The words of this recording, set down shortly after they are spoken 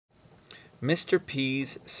Mr.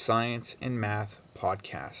 P's Science and Math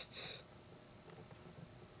Podcasts.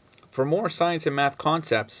 For more science and math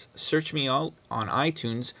concepts, search me out on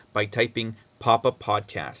iTunes by typing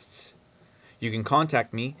Papapodcasts. You can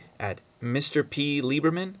contact me at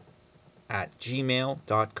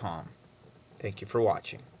mrplieberman@gmail.com. Thank you for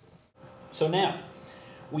watching. So now,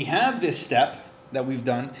 we have this step that we've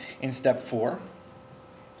done in step 4.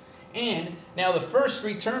 And now the first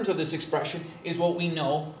 3 terms of this expression is what we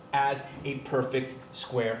know as a perfect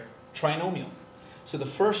square trinomial. So the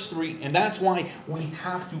first 3, and that's why we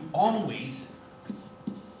have to always,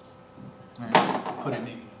 put it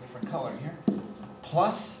maybe in a different color here,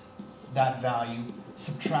 plus that value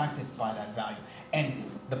subtracted by that value. And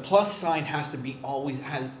the plus sign has to be always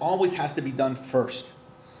has to be done first.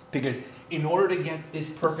 Because in order to get this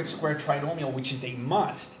perfect square trinomial, which is a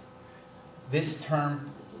must, this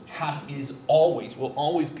term will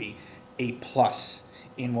always be a plus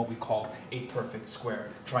in what we call a perfect square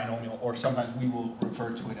trinomial, or sometimes we will refer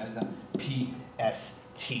to it as a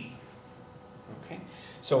PST. Okay,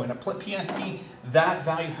 so in a PST, that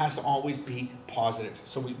value has to always be positive.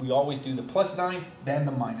 So we always do the plus 9, then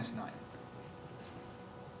the minus 9.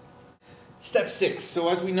 Step 6. So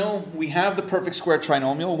as we know, we have the perfect square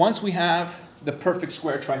trinomial. Once we have the perfect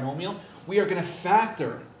square trinomial, we are going to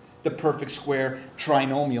factor the perfect square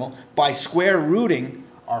trinomial by square rooting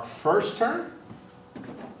our first term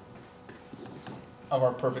of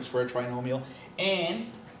our perfect square trinomial and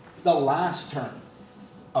the last term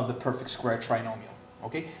of the perfect square trinomial.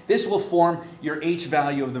 Okay? This will form your h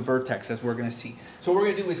value of the vertex, as we're going to see. So what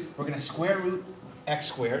we're going to do is we're going to square root x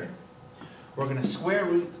squared. We're going to square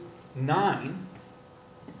root 9.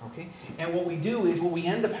 Okay? And what we do is, what we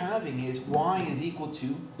end up having is y is equal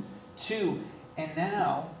to 2. And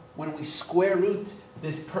now, when we square root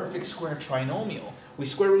this perfect square trinomial, we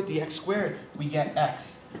square root the x squared, we get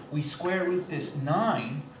x. We square root this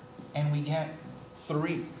 9, and we get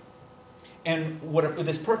 3. And what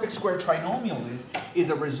this perfect square trinomial is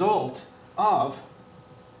a result of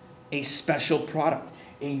a special product,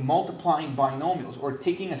 a multiplying binomials, or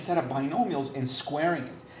taking a set of binomials and squaring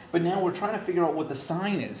it. But now we're trying to figure out what the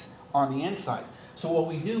sign is on the inside. So what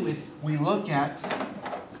we do is we look at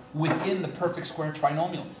within the perfect square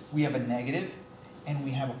trinomial. We have a negative and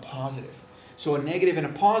we have a positive. So a negative and a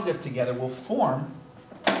positive together will form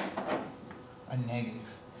a negative.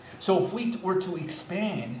 So if we were to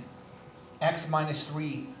expand x minus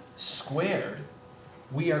 3 squared,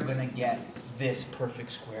 we are going to get this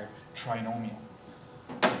perfect square trinomial.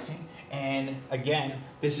 Okay? And again,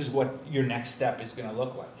 this is what your next step is going to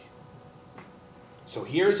look like. So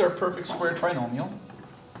here's our perfect square trinomial,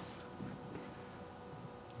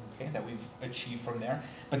 okay, that we've achieved from there.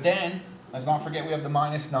 But then, let's not forget we have the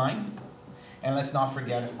minus 9. And let's not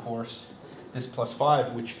forget, of course, this plus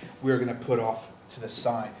 5, which we're going to put off to the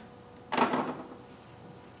side.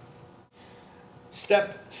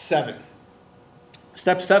 Step 7.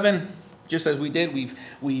 Step 7, just as we did, we've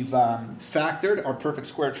factored our perfect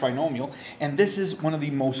square trinomial. And this is one of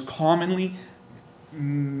the most commonly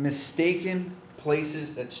mistaken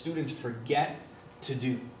places that students forget to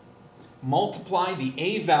do. Multiply the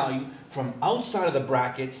a value from outside of the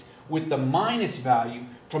brackets with the minus value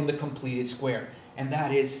from the completed square. And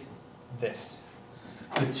that is this.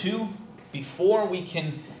 The 2, before we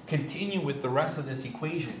can continue with the rest of this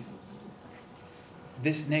equation,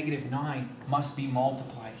 this negative 9 must be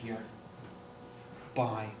multiplied here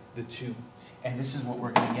by the 2. And this is what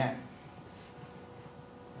we're going to get.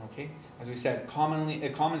 Okay? As we said, a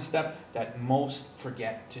common step that most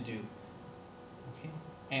forget to do. Okay?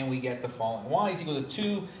 And we get the following. Y is equal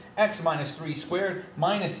to 2x minus 3 squared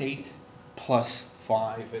minus 8 plus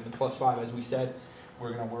 5. And the plus 5, as we said,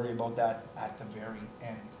 we're going to worry about that at the very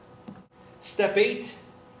end. Step 8,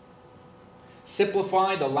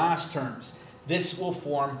 simplify the last terms. This will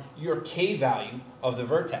form your k value of the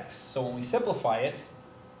vertex. So when we simplify it,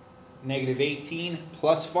 negative 18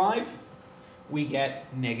 plus 5, we get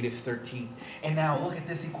negative 13. And now look at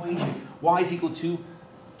this equation. Y is equal to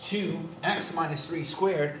 2x minus 3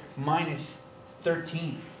 squared minus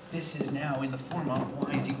 13. This is now in the form of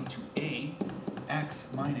y is equal to a x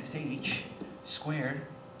minus h squared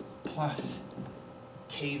plus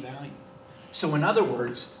k value. So in other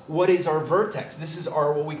words, what is our vertex? This is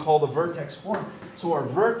what we call the vertex form. So our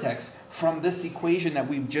vertex from this equation that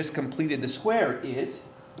we've just completed the square is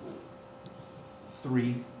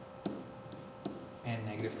 3 and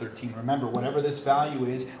negative 13. Remember, whatever this value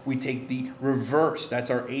is, we take the reverse.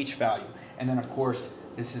 That's our h value. And then, of course,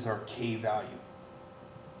 this is our k value.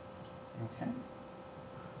 Okay?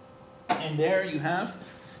 And there you have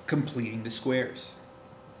completing the squares.